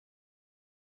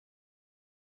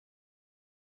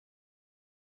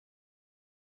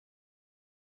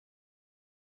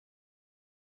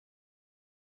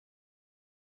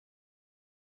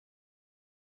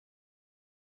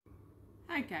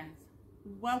Hi guys,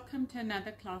 welcome to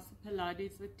another class of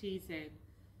Pilates with TZ.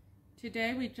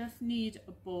 Today we just need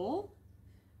a ball,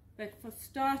 but for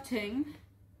starting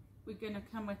we're going to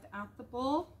come without the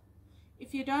ball.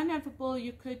 If you don't have a ball,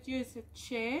 you could use a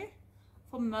chair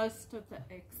for most of the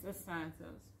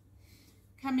exercises.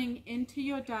 Coming into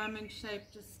your diamond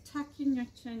shape, just tucking your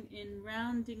chin in,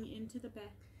 rounding into the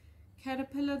back.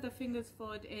 Caterpillar the fingers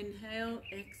forward, inhale,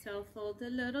 exhale, fold a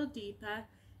little deeper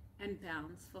and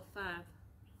bounce for 5,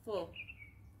 4,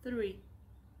 3,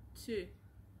 2,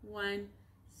 1.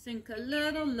 Sink a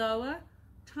little lower.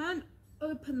 Try and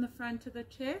open the front of the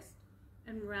chest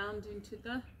and round into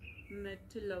the mid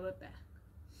to lower back.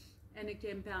 And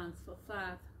again, bounce for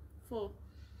 5, 4,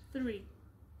 3,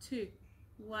 2,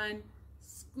 1.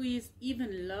 Squeeze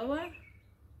even lower.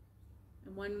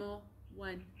 And one more.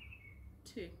 1,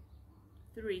 2,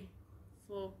 3,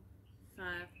 4, 5.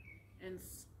 And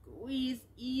squeeze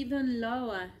even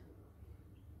lower.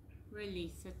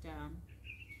 Release it down.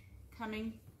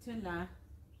 Coming to lie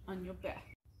on your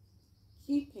back.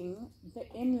 Keeping the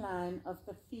inline of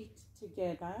the feet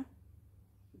together.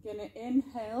 You're going to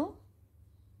inhale,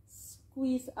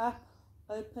 squeeze up,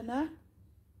 open up,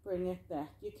 bring it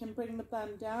back. You can bring the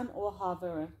bum down or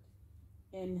hover it.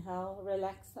 Inhale,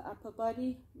 relax the upper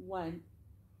body. 1,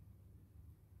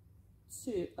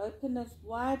 2. Open as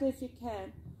wide as you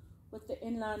can with the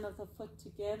inline of the foot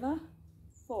together.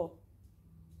 4,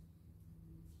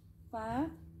 5,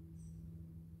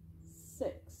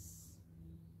 6,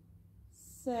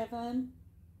 7,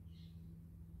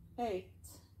 8.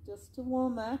 Just to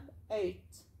warm up. 8.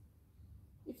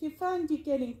 If you find you're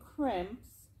getting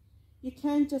cramps, you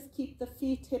can just keep the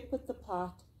feet hip width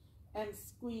apart and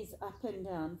squeeze up and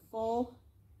down. 4,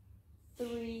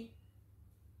 3,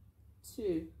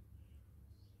 2.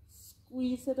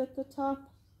 Squeeze it at the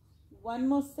top. One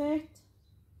more set.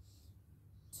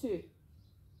 2,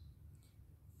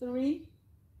 3,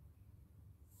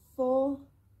 4.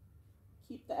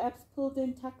 Keep the abs pulled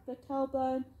in, tuck the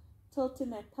tailbone, tilt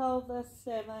in that pelvis.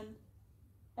 7,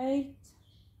 8.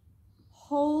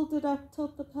 Hold it up,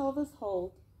 tilt the pelvis,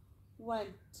 hold. 1,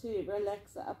 2.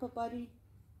 Relax the upper body.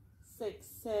 6,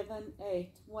 7, 8.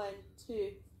 1,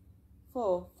 2,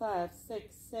 4, 5,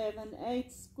 6, 7,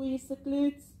 8. Squeeze the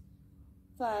glutes.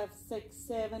 5, 6,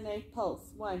 7, 8.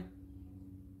 Pulse. 1,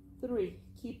 3.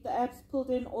 Keep the abs pulled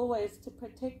in always to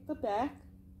protect the back.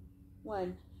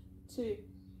 1, 2,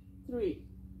 3,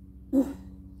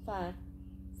 5,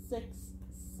 6,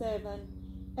 7,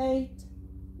 8.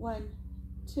 1,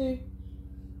 2,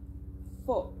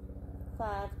 4,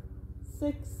 5,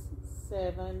 6,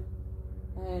 7,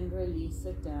 and release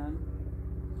it down.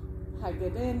 Hug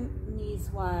it in,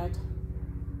 knees wide,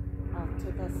 out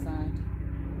to the side.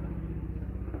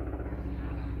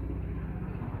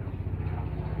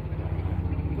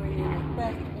 Bringing it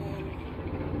back in.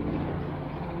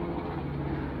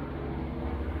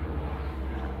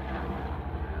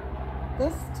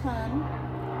 This time,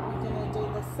 we're going to do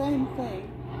the same thing,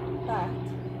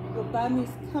 but your bum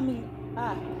is coming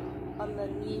up on the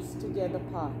knees together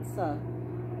part. So,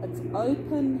 it's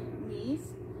open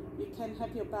knees. You can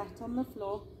have your butt on the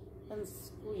floor and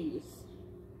squeeze.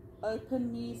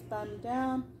 Open knees, bum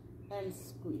down, and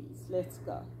squeeze. Let's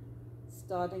go.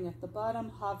 Starting at the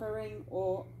bottom, hovering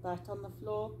or butt on the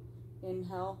floor.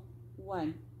 Inhale.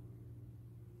 1,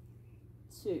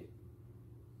 2,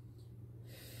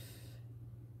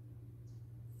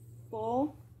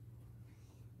 4,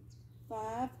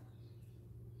 5,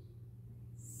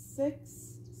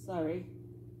 6,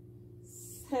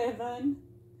 7,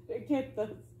 forget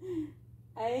this,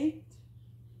 8,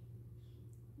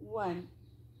 1,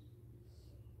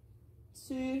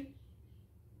 2,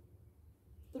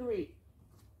 3,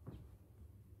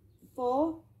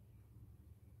 4,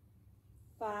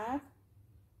 5,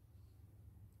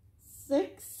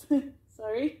 6,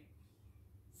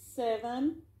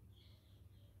 7,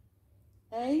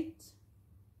 8,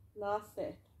 last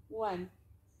set. 1,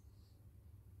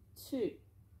 2,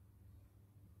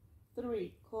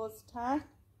 3, cores tight.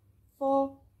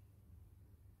 4,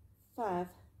 5,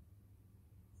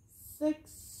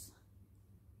 6,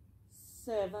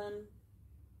 7,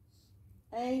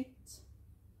 8.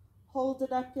 Hold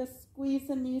it up, just squeeze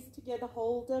the knees together,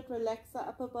 hold it, relax the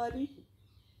upper body.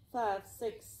 5,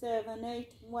 6, 7,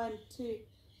 8, 1, 2,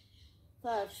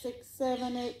 5, 6,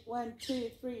 7, 8, 1,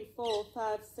 2, 3, 4,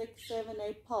 5, 6, 7,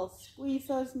 8. Pulse. Squeeze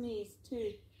those knees.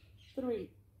 2, 3,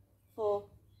 4,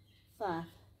 5,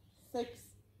 6,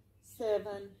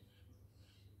 7,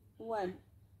 1,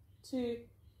 2,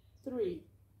 3,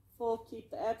 4. Keep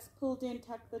the abs pulled in.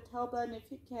 Tuck the tailbone if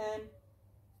you can.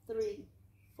 3,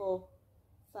 4,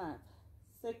 5,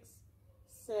 6,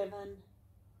 7,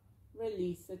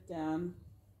 release it down.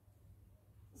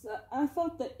 So I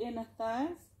felt the inner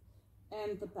thighs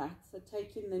and the back, so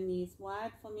taking the knees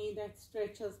wide, for me that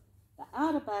stretches the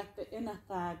outer back, the inner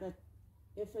thigh, but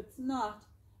if it's not,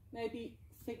 maybe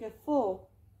figure 4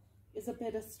 is a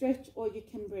better stretch, or you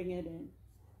can bring it in.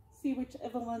 See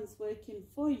whichever one's working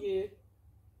for you.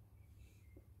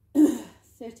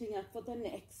 Setting up for the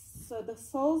next. So the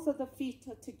soles of the feet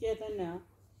are together now.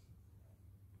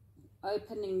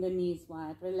 Opening the knees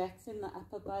wide, relaxing the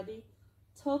upper body,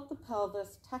 tilt the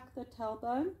pelvis, tuck the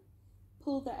tailbone,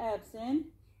 pull the abs in,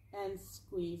 and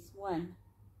squeeze. 1,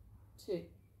 2,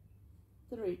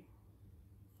 3,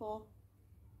 4,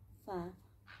 5,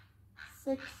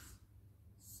 6,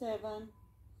 7,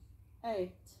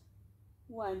 8.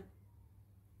 1,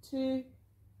 2,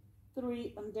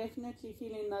 3. I'm definitely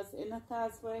feeling those inner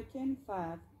thighs working.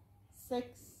 5, 6,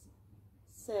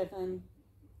 7,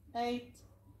 8.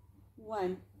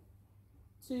 1,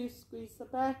 2. Squeeze the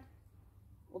back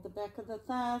or the back of the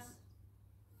thighs.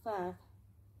 5,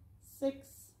 6,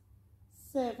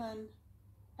 7,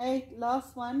 8.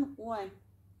 Last one. 1,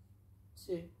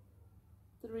 2,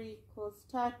 3. Quads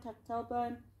tight, tuck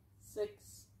tailbone. 6,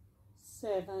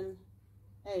 7,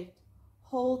 8.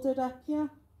 Hold it up here.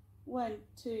 1,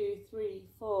 2, 3,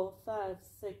 4, 5,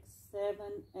 6, 7,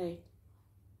 8.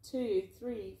 2,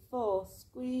 3, 4.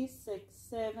 Squeeze. 6,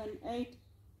 7, 8.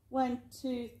 1,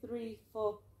 2, 3,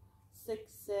 4,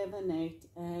 6, 7, 8.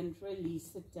 And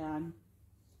release it down.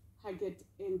 Hug it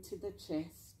into the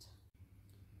chest.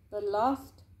 The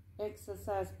last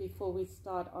exercise before we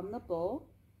start on the ball,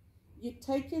 you're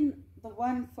taking the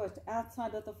one foot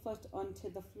outside of the foot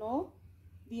onto the floor,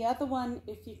 the other one,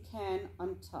 if you can,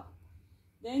 on top.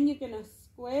 Then you're going to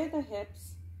square the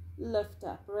hips, lift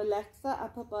up, relax the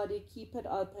upper body, keep it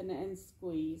open, and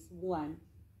squeeze. 1,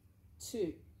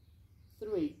 2,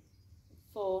 3,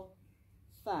 4,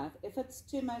 5. If it's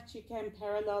too much, you can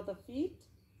parallel the feet.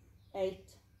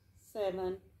 8,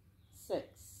 7,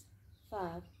 6,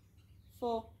 5,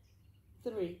 4,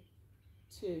 3,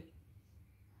 2,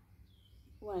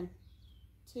 1,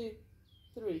 2,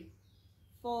 3,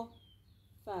 4,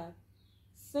 5,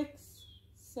 6,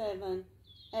 7,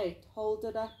 8. Hold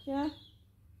it up here.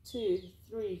 2,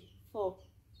 3, 4,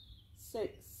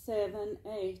 6, 7,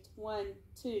 8. 1,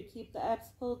 2. Keep the abs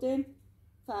pulled in.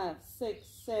 5, 6,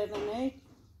 7, 8.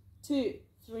 2,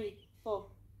 3, 4,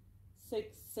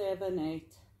 6, 7,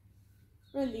 8.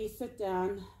 Release it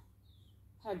down.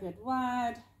 Hug it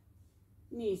wide.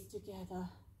 Knees together.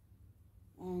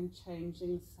 And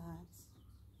changing sides.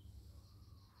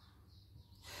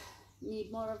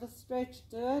 Need more of a stretch,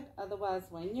 do it. Otherwise,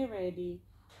 when you're ready,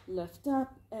 lift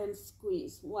up and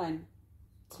squeeze. 1,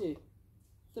 2,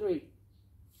 3,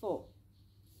 4,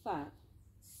 5,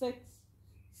 6,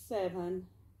 7,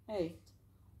 8.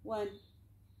 1,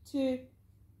 2,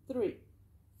 3,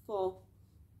 4,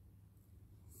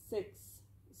 6,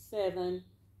 7,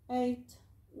 8.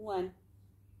 1,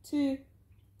 2,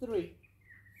 3,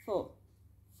 4,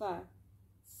 5,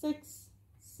 6,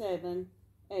 7,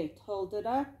 8. Hold it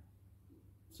up.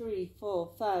 3,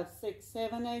 4, 5, 6,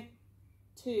 7, 8.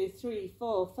 2, 3,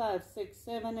 4, 5, 6,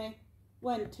 7, 8.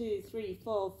 1, 2, 3,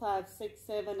 4, 5, 6,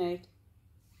 7, 8.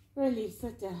 Release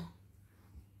it down.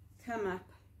 Come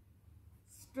up.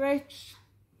 Stretch.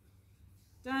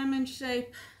 Diamond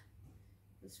shape.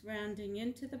 Just rounding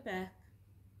into the back.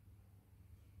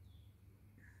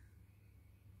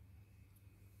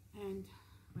 And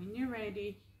when you're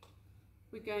ready,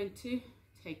 we're going to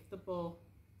take the ball.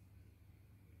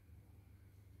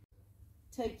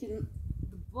 Taking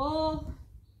the ball,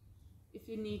 if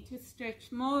you need to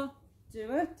stretch more, do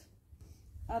it.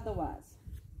 Otherwise,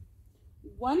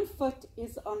 one foot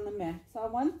is on the mat. So I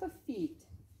want the feet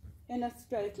in a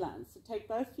straight line. So take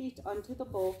both feet onto the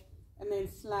ball and then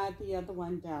slide the other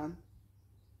one down.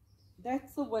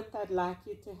 That's the width I'd like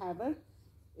you to have it.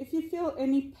 If you feel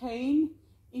any pain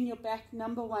in your back,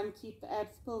 number 1, keep the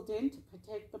abs pulled in to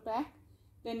protect the back.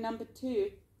 Then number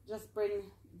 2, just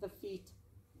bring the feet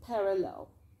parallel.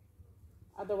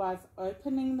 Otherwise,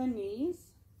 opening the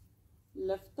knees,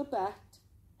 lift the back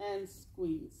and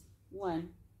squeeze. 1,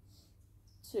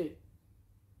 2,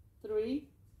 3,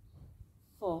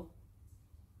 4,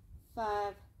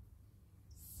 5,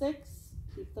 6.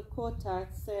 Keep the core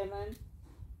tight. 7,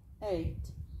 8.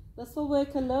 This will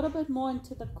work a little bit more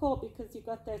into the core because you've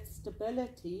got that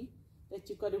stability that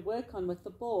you've got to work on with the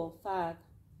ball. 5,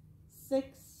 6,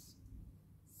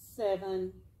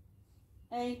 7,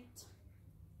 8.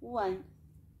 1,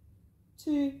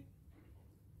 2,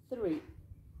 3,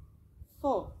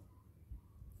 4,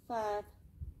 5,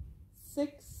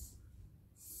 6,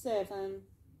 7,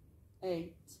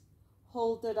 8.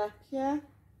 Hold it up here.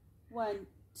 1,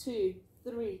 2,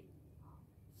 3,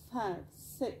 5,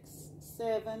 6,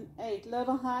 7, 8.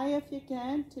 Little higher if you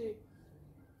can. 2,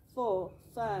 4,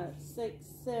 5, 6,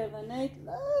 7, 8.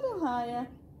 Little higher.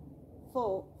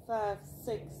 4, 5,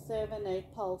 6, 7,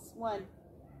 8. Pulse. 1,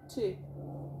 2,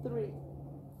 3,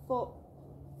 4,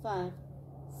 5,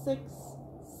 6,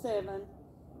 7.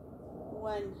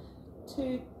 1,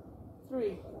 2,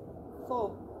 3,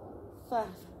 4, 5,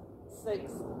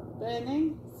 6.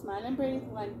 Burning. Smile and breathe.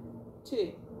 1,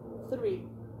 2, 3,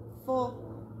 4,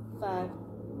 5,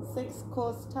 6.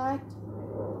 Course tight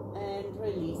and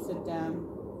release it down.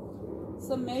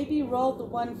 So maybe roll the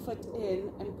one foot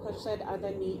in and push that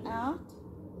other knee out.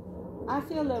 I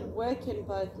feel it work in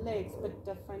both legs but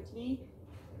differently,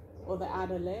 or the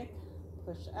outer leg.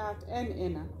 Push out and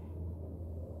inner.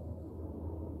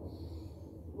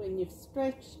 When you've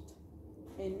stretched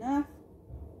enough,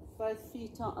 both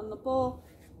feet are on the ball,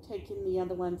 taking the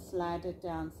other one, slide it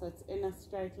down so it's in a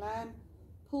straight line.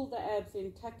 Pull the abs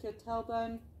in, tuck your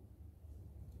tailbone.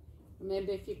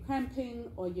 Remember, if you're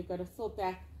cramping or you've got a sore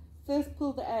back, first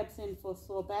pull the abs in for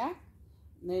sore back.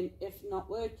 And then if not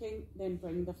working, then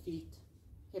bring the feet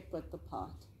hip width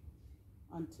apart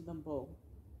onto the ball.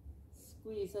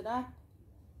 Squeeze it up.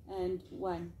 And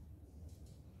 1,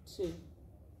 2,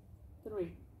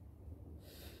 3,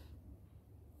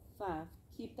 5.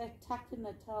 Keep that tuck in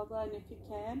the tailbone if you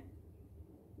can.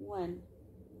 1.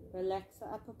 Relax the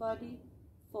upper body.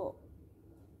 4,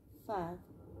 5,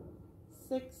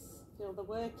 6. Feel the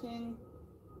working.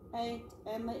 8.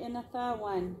 And the inner thigh.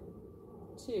 1,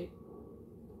 2,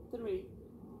 3,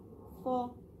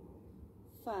 4,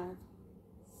 5,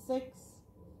 6,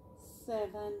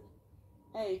 7,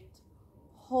 8.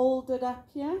 Hold it up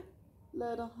here.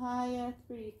 Little higher.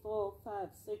 3, 4, 5,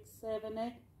 6, 7,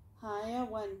 8. Higher.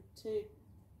 1, 2,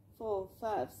 4,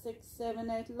 5, 6, 7,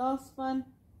 8. Last one.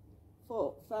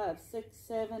 4, 5, 6,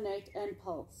 7, 8. And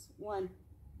pulse. 1,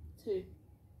 2,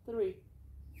 3,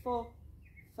 4,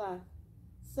 5,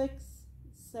 6,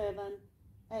 7,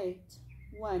 8.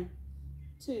 1,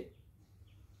 2,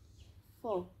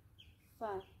 4,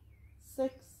 5,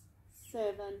 6,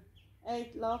 7,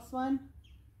 8. Last one.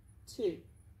 2,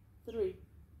 3,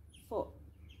 4,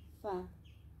 5,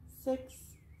 6,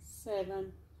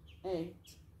 7, 8.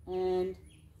 And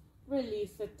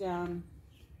release it down.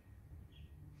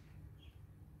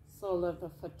 Sole of the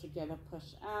foot together,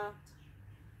 push out.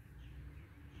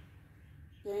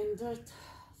 Bend it,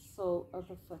 sole of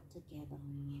the foot together.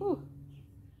 Whew.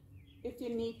 If you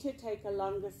need to take a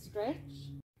longer stretch,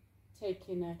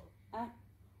 taking it up.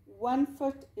 One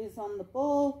foot is on the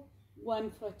ball,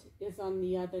 one foot is on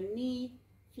the other knee.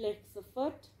 Flex the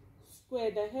foot,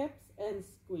 square the hips and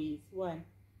squeeze. 1,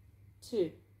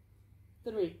 2,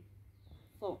 3,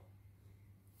 4,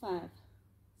 5,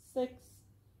 6,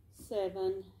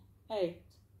 7, 8.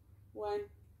 1,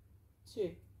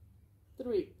 2,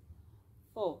 3,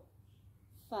 4,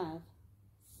 5,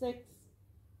 6,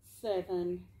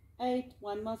 7, 8.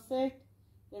 One more set.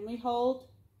 Then we hold.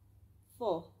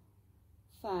 4,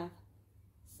 5,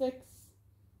 6,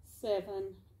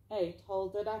 7, 8.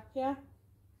 Hold it up here.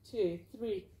 2,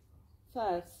 3,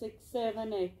 5, 6,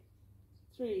 7, 8.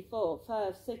 3, 4,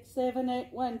 5, 6, 7, 8.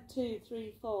 1, 2,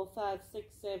 3, 4, 5,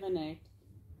 6, 7, 8.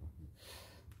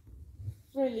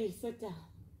 Release it down.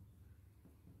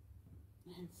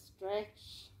 And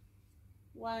stretch.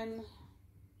 1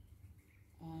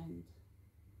 and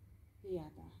the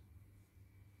other.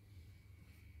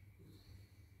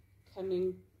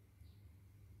 Coming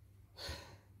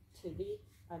to the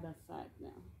other side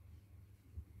now.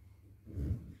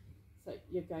 So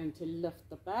you're going to lift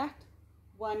the back,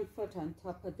 one foot on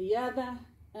top of the other,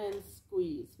 and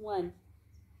squeeze. 1,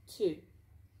 2,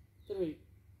 3,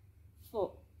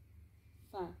 4,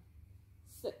 5,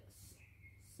 6,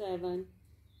 7,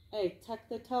 8. Tuck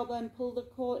the tailbone, pull the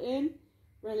core in.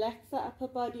 Relax the upper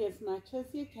body as much as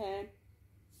you can.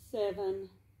 7,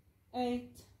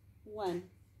 8. 1,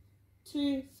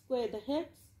 2. Square the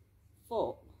hips.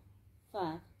 4,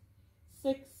 5,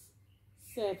 6,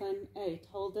 7, 8.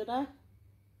 Hold it up.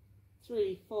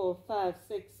 3, 4, 5,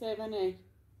 6, 7, 8.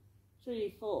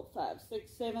 3, 4, 5,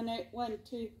 6, 7, 8. 1,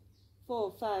 2,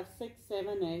 4, 5, 6,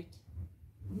 7, 8.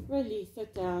 Release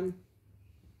it down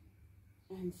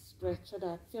and stretch it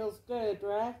up. Feels good,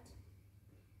 right?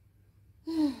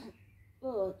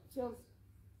 Oh, it feels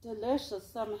delicious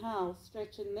somehow,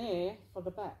 stretching there for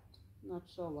the back. Not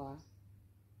sure why.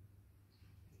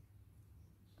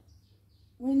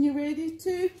 When you're ready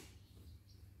to,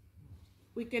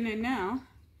 we're going to now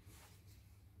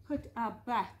put our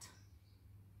back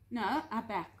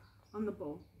on the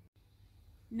ball.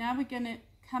 Now we're going to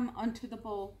come onto the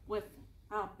ball with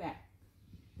our back.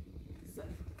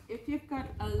 if you've got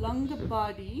a longer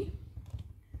body,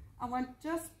 I want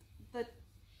just the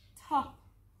top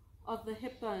of the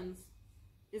hip bones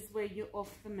is where you're off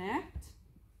the mat.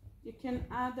 You can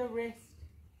either rest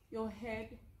your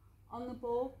head on the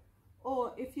ball,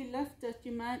 or if you lift it,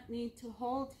 you might need to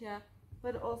hold here,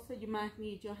 but also you might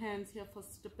need your hands here for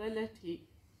stability.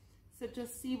 So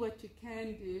just see what you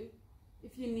can do.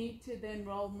 If you need to then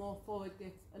roll more forward,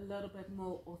 get a little bit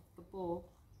more off the ball.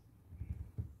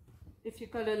 If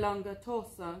you've got a longer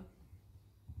torso,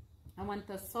 I want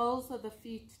the soles of the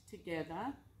feet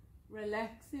together,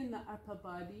 relaxing the upper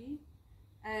body,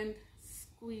 and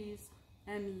squeeze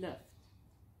and lift.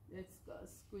 Let's go,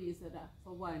 squeeze it up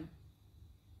for 1,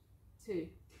 2,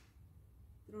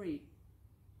 3,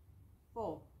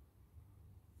 4,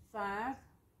 5,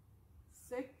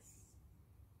 6,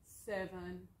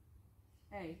 7,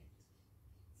 8.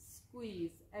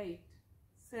 Squeeze 8,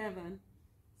 7,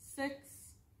 6,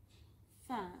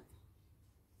 5,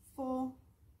 4,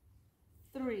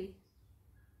 3,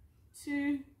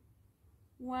 2,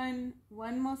 1.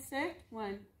 One more set.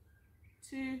 1,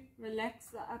 2. Relax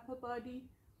the upper body.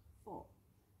 4,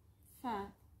 5,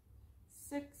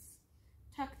 6.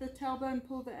 Tuck the tailbone,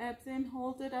 pull the abs in,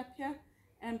 hold it up here,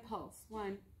 and pulse.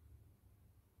 1,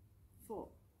 4,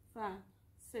 5,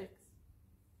 6,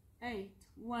 8.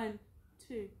 1,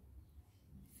 2,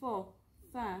 4,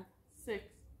 5, 6,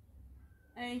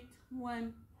 8.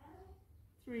 1,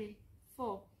 3,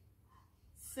 4,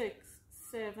 6,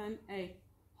 7, 8.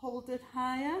 Hold it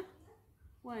higher.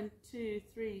 1, 2,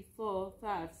 3, 4,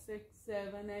 5, 6,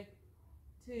 7, 8.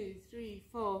 2, 3,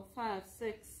 4, 5,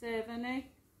 6, 7, 8.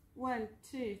 1,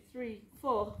 2, 3,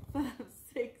 4, 5,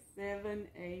 6, 7,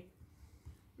 8.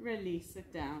 Release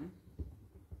it down.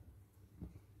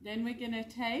 Then we're going to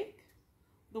take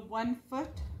the one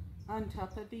foot on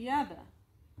top of the other.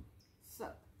 So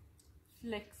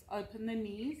flex, open the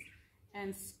knees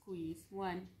and squeeze.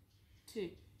 1, 2.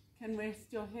 Can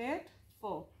rest your head.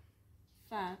 4,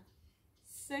 5,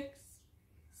 6,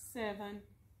 7,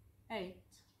 8.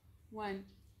 1,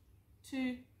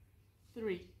 2,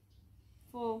 3,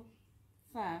 4,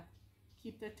 5.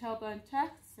 Keep the tailbone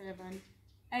tucked. 7,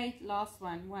 8. Last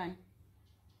one. 1,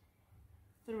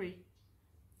 3,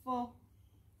 4,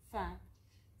 5,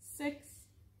 6,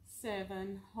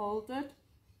 7. Hold it.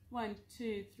 1,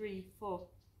 2, 3, 4,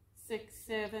 6,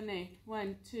 7, 8.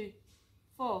 1, 2,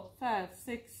 4, 5,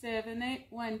 6, 7, 8.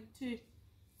 1, 2,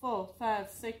 4, 5,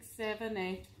 6, 7,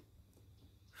 8.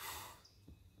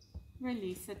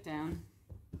 Release it down.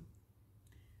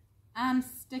 I'm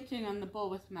sticking on the ball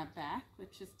with my back,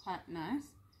 which is quite nice.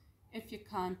 If you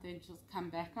can't, then just come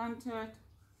back onto it.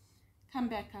 Come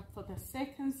back up for the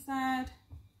second side.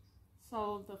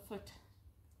 Sole the foot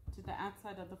to the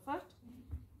outside of the foot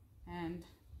and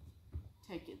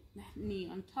take it, knee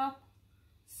on top.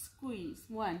 Squeeze.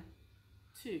 1,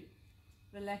 2.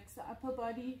 Relax the upper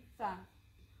body. 5,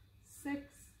 6,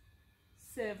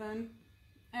 7,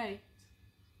 8.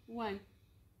 1,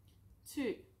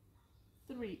 2,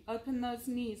 3. Open those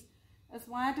knees as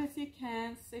wide as you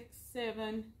can. 6,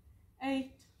 7,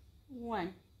 8.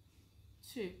 1,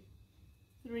 2,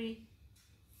 3,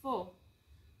 4,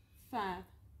 5,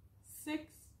 6,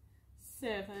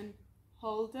 7.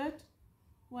 Hold it.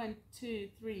 1, 2,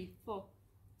 3, 4,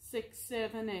 6,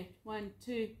 7, 8. 1,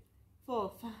 2,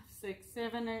 4, 5, 6,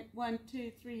 7, 8. 1,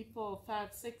 2, 3, 4, 5,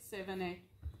 6, 7, 8.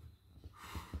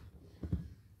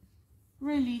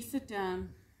 Release it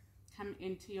down. Come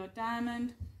into your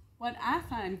diamond. What I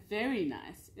find very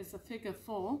nice is a figure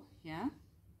 4 here.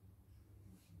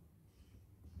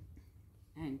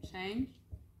 And change.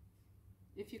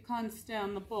 If you can't stay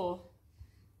on the ball,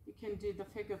 you can do the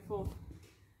figure 4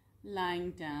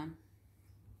 lying down.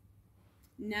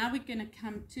 Now we're going to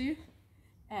come to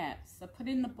abs. So put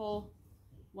in the ball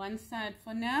one side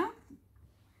for now.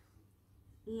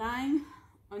 Lying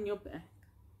on your back.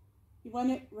 You want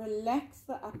to relax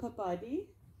the upper body,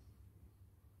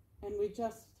 and we're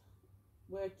just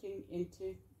working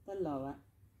into the lower.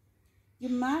 You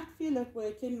might feel it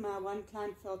working. My one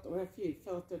client felt, or a few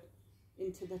felt it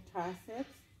into the triceps.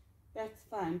 That's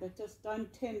fine, but just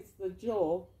don't tense the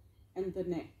jaw and the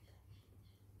neck.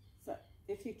 So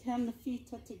if you can, the feet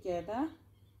are together.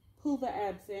 Pull the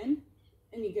abs in,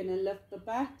 and you're going to lift the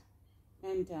butt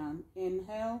and down.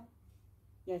 Inhale.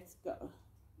 Let's go.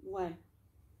 1,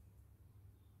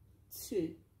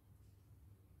 2,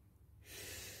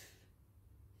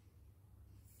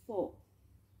 4,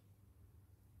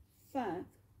 5,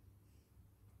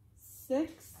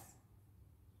 6,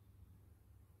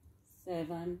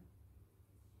 7,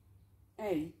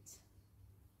 8.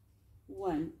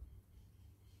 1.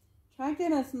 Try to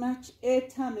get as much air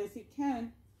time as you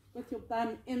can with your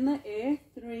bum in the air.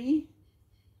 3,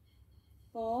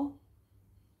 4,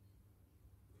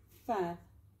 5,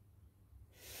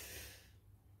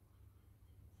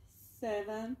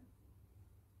 7,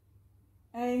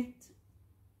 8,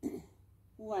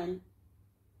 1,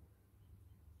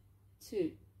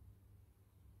 2,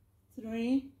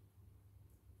 3,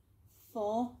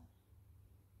 4,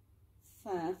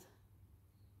 5,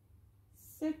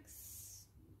 6,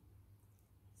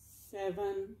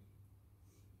 7,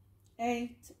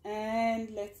 8, and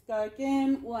let's go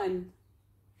again. 1,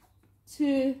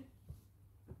 2,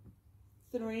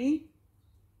 3,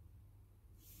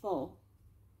 4,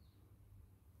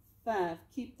 5.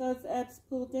 Keep those abs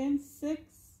pulled in. 6,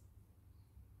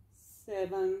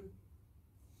 7,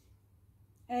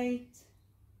 8,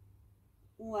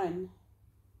 1,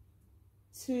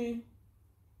 2,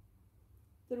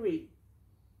 3,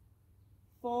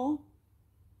 4,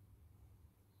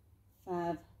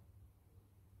 5,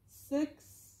 6,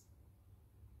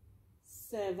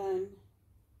 7,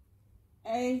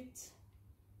 8,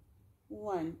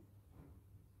 1,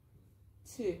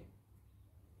 2,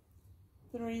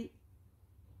 3,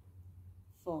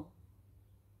 4,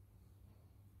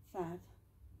 5,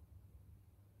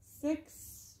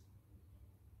 6,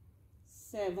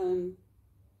 7,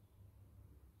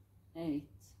 8.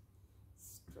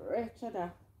 Stretch it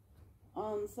up,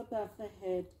 arms above the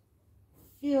head.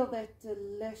 Feel that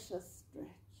delicious stretch.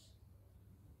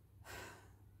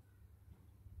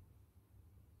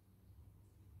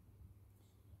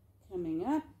 Coming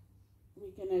up,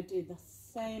 we're going to do the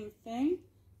same thing,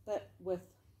 but with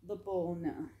the ball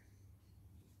now.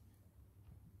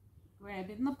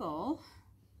 Grabbing the ball.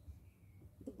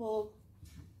 The ball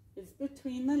is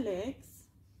between the legs.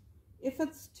 If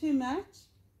it's too much,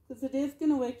 because it is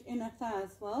going to work inner thigh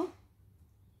as well,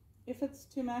 if it's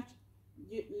too much,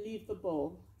 you leave the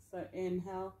ball. So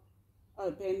inhale.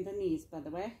 Oh, bend the knees, by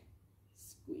the way.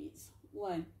 Squeeze.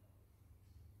 1,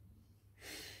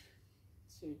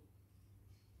 2,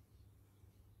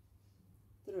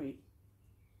 3,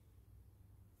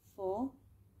 4,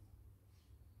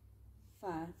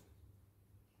 5,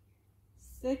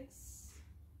 6,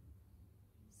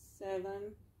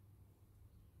 7,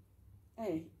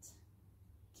 8.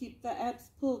 Keep the abs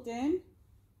pulled in.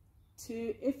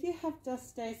 2, if you have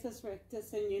diastasis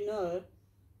rectus and you know,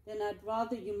 then I'd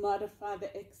rather you modify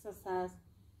the exercise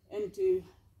and do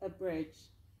a bridge.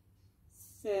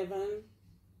 7,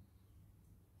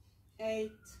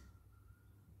 8,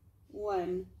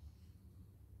 1,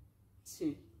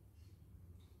 2,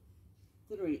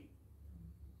 3,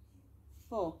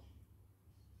 4,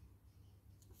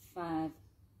 5,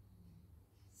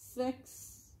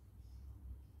 6,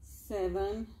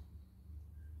 7,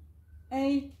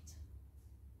 8,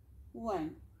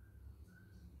 1,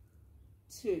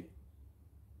 2,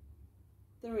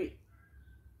 3,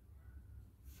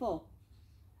 4,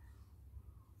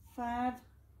 5,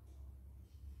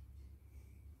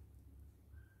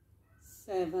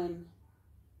 7,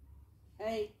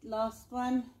 8. Last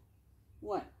one.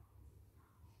 1,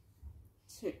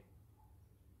 2,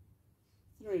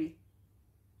 3,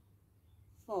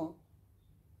 4,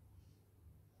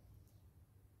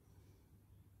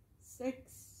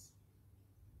 6,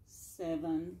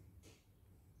 7,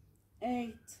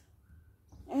 8,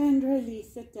 and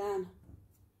release it down.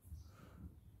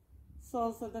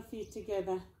 Soles of the feet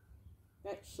together.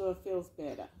 That sure feels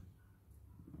better.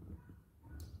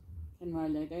 Can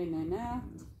roll it in and out.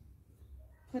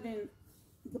 Putting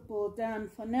the ball down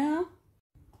for now.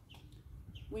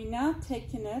 We're now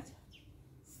taking it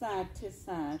side to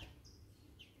side.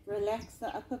 Relax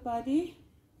the upper body,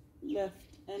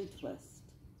 lift and twist.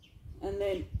 And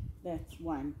then that's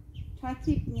 1. Try to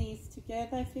keep knees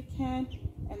together if you can,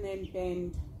 and then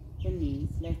bend the knees.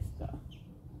 Let's go.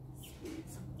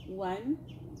 Squeeze. 1,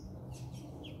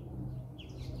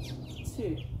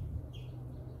 2,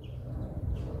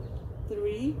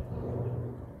 3,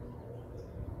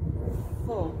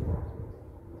 4,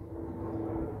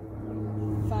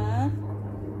 5,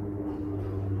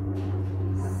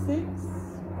 6,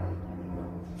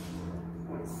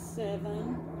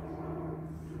 7,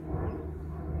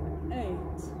 8,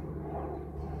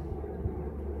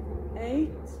 8,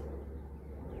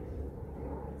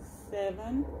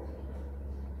 7,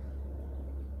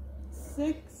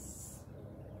 6,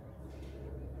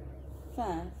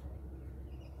 5,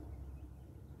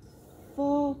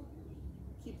 4,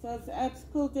 keep those abs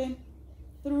pulled in,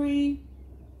 3,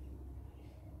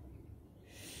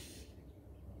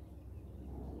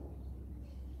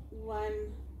 1,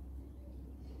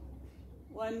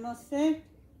 one more set,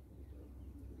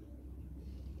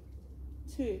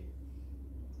 2,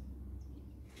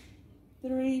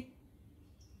 3,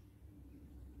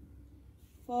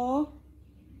 4,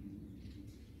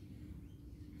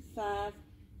 5,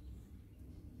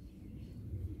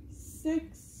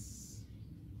 6,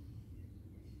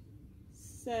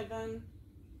 7,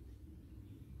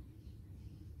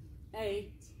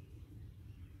 8.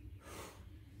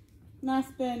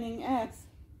 Nice burning abs.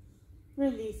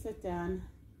 Release it down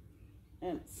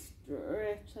and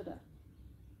stretch it up.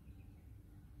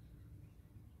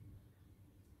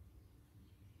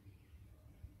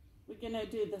 We're going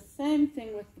to do the same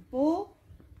thing with the ball.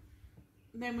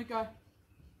 And then we go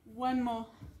one more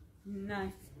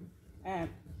nice ab.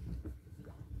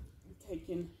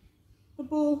 Taking the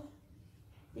ball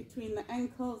between the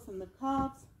ankles and the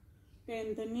calves.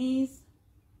 Bend the knees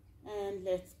and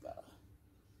let's go.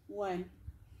 1,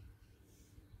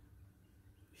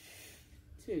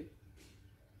 2,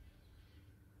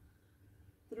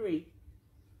 3,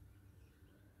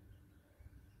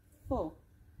 4,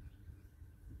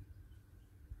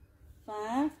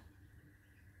 5,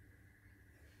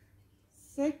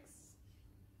 6,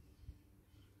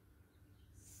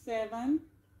 7,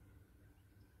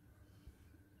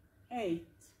 8,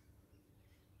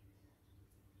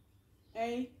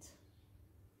 8,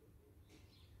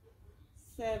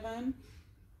 7,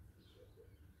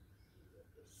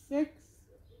 6,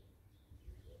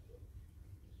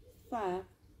 5,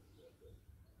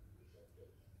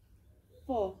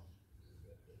 4,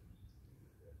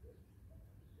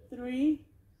 3,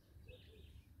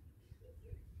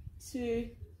 2,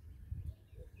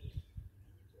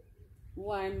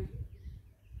 1.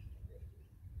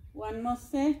 One more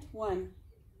set. 1,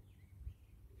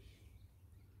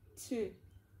 2,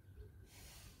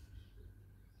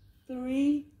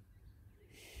 3,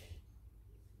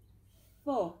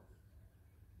 4,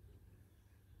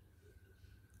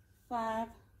 5,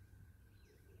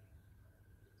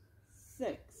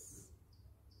 6,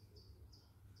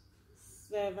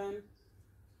 7,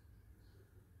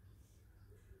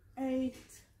 8,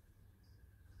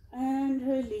 and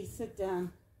release it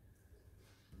down.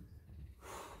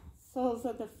 Soles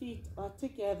of the feet are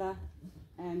together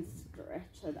and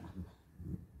stretch it up.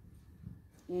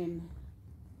 In.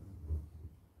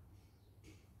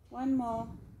 One more.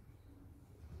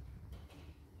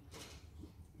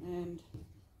 And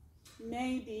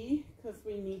maybe, because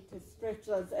we need to stretch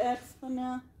those abs for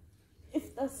now,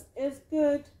 if this is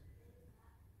good,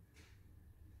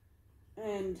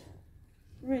 and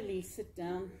release it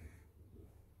down.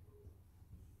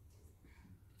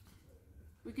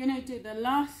 We're going to do the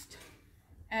last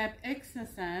ab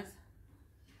exercise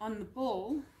on the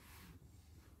ball.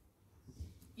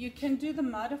 You can do the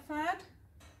modified,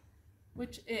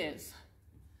 which is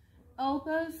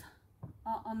elbows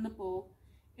are on the ball.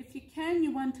 If you can,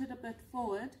 you want it a bit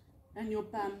forward and your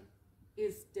bum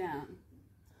is down.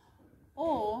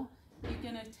 Or you're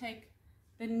going to take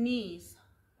the knees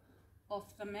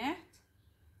off the mat.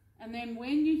 And then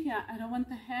when you're here, I don't want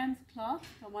the hands clasped,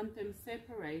 I want them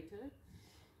separated.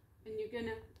 And you're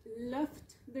going to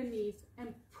lift the knees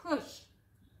and push.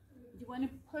 You want to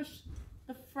push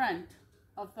the front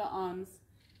of the arms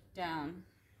down.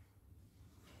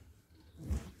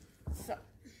 So,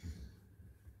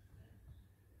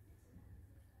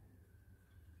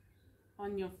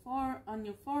 on your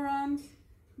forearms,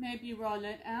 maybe roll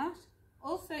it out.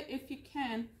 Also, if you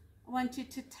can, I want you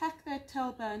to tuck that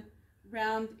tailbone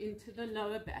round into the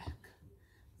lower back.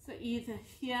 So either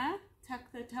here,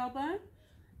 tuck the tailbone,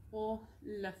 or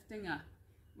lifting up.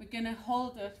 We're going to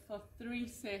hold it for 3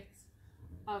 sets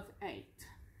of 8.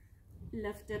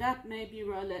 Lift it up, maybe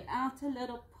roll it out a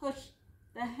little, push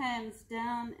the hands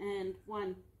down, and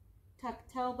 1, tuck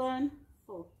tailbone,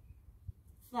 4,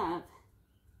 5,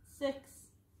 6,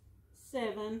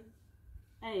 7,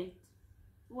 8,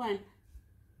 1,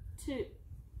 2,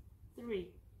 3,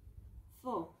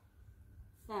 4,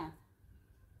 5,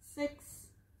 6,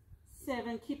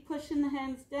 7, keep pushing the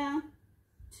hands down,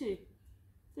 2,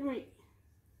 3,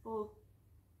 4,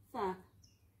 5,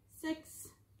 6,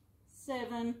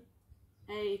 7,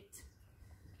 8.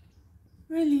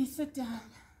 Release it down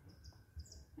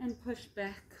and push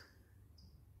back.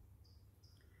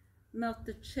 Melt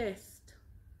the chest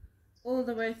all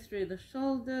the way through the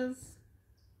shoulders.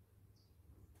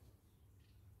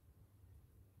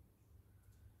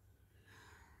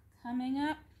 Coming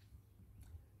up.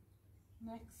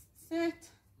 Next set.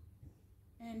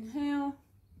 Inhale.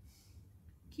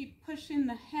 Keep pushing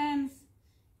the hands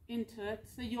into it.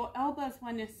 So your elbows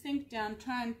want to sink down.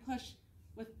 Try and push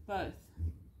with both.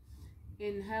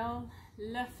 Inhale,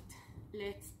 lift,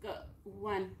 let's go.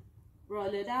 1,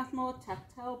 roll it out more,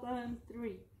 tuck tailbone.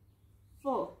 3,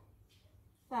 4,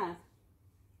 5,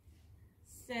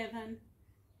 7,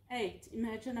 8.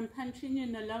 Imagine I'm punching you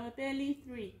in the lower belly.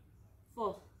 3,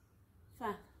 4,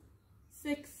 5,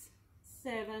 6,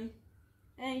 7,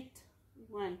 8.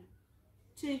 1,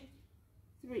 2,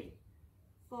 3,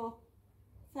 4,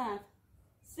 5,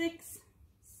 6,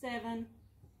 7,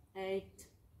 8.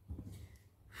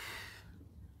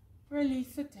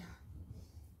 Release it down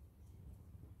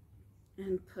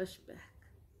and push back.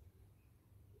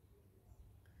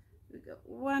 We got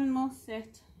one more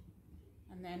set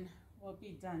and then we'll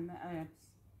be done the abs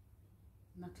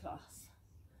in the class.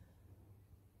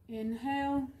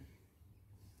 Inhale,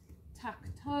 tuck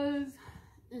toes,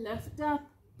 lift up,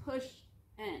 push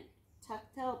and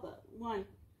tucked elbow. 1,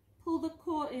 pull the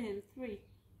core in. 3,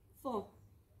 4,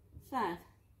 5,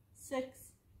 6,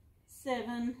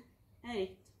 7,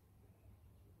 8.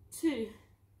 2,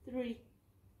 3,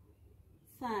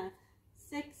 5,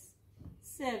 6,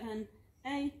 7,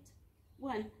 8.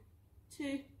 1,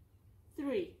 2,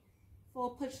 3,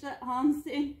 4. Push the arms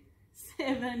in.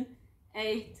 7,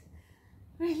 8.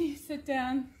 Release it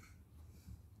down.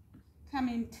 Come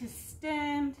into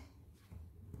stand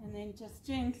and then just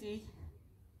gently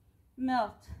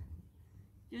melt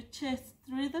your chest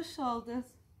through the shoulders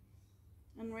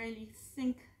and really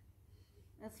sink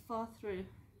as far through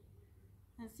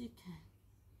as you can.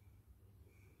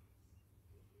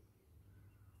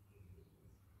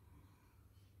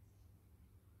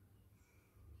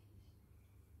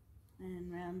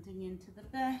 And rounding into the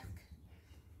back.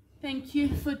 Thank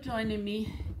you for joining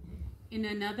me in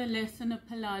another lesson of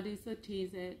Pilates with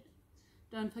TZ.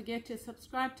 Don't forget to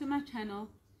subscribe to my channel.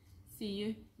 See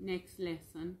you next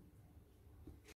lesson.